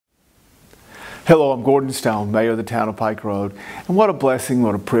Hello, I'm Gordon Stone, Mayor of the Town of Pike Road. And what a blessing,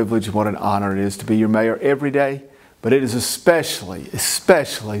 what a privilege, what an honor it is to be your mayor every day. But it is especially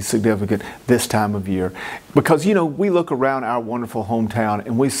significant this time of year. Because, you know, we look around our wonderful hometown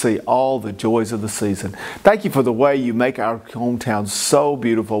and we see all the joys of the season. Thank you for the way you make our hometown so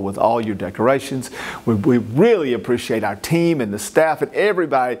beautiful with all your decorations. We really appreciate our team and the staff and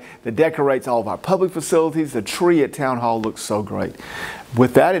everybody that decorates all of our public facilities. The tree at Town Hall looks so great.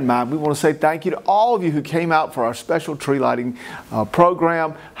 With that in mind, we want to say thank you to all of you who came out for our special tree lighting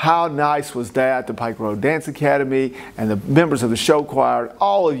program. How nice was that? The Pike Road Dance Academy and the members of the show choir,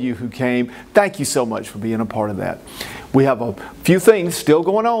 all of you who came, thank you so much for being a part of that. We have a few things still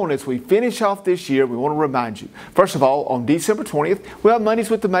going on as we finish off this year. We want to remind you. First of all, on December 20th, we'll have Mondays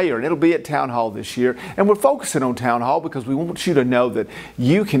with the Mayor, and it'll be at Town Hall this year. And we're focusing on Town Hall because we want you to know that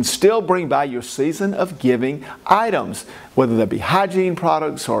you can still bring by your season of giving items, whether that be hygiene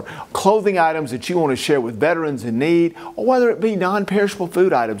products or clothing items that you want to share with veterans in need, or whether it be non-perishable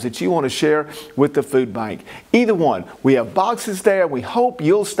food items that you want to share with the food bank. Either one. We have boxes there. We hope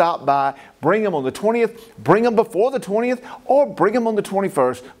you'll stop by. Bring them on the 20th, bring them before the 20th, or bring them on the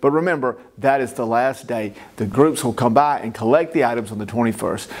 21st. But remember, that is the last day. The groups will come by and collect the items on the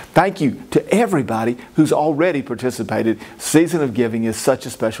 21st. Thank you to everybody who's already participated. Season of Giving is such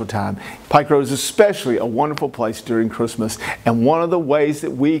a special time. Pike Road is especially a wonderful place during Christmas. And one of the ways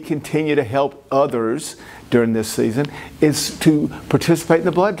that we continue to help others during this season is to participate in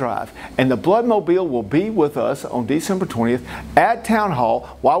the blood drive. And the Blood Mobile will be with us on December 20th at Town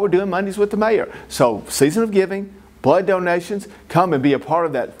Hall while we're doing Mondays with the Mayor. So, Season of Giving, blood donations, come and be a part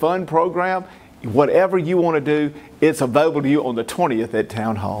of that fun program. Whatever you want to do, it's available to you on the 20th at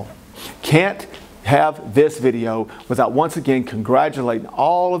Town Hall. Can't have this video without once again congratulating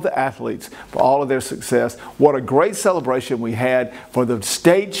all of the athletes for all of their success. What a great celebration we had for the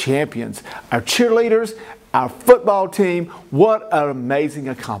state champions, our cheerleaders, our football team. What an amazing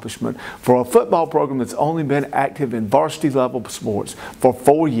accomplishment for a football program that's only been active in varsity level sports for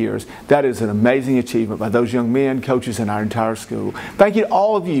 4 years. That is an amazing achievement by those young men, coaches, and our entire school. Thank you to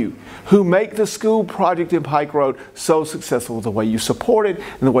all of you who make the school project in Pike Road so successful, the way you support it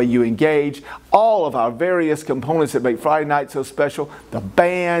and the way you engage. All of our various components that make Friday night so special, the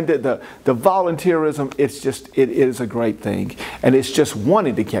band, the volunteerism, it is a great thing. And it's just one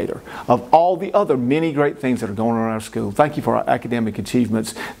indicator of all the other many great things that are going on in our school. Thank you for our academic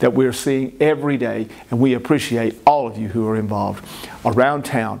achievements that we're seeing every day, and we appreciate all of you who are involved. Around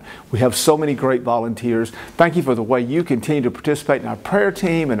town, we have so many great volunteers. Thank you for the way you continue to participate in our prayer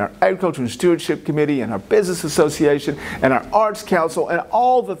team and our Agriculture and Stewardship Committee and our Business Association and our Arts Council and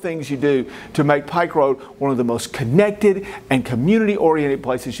all the things you do to make Pike Road one of the most connected and community-oriented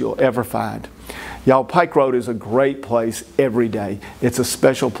places you'll ever find. Y'all, Pike Road is a great place every day. It's a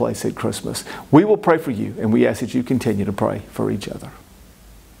special place at Christmas. We will pray for you, and we ask that you continue to pray for each other.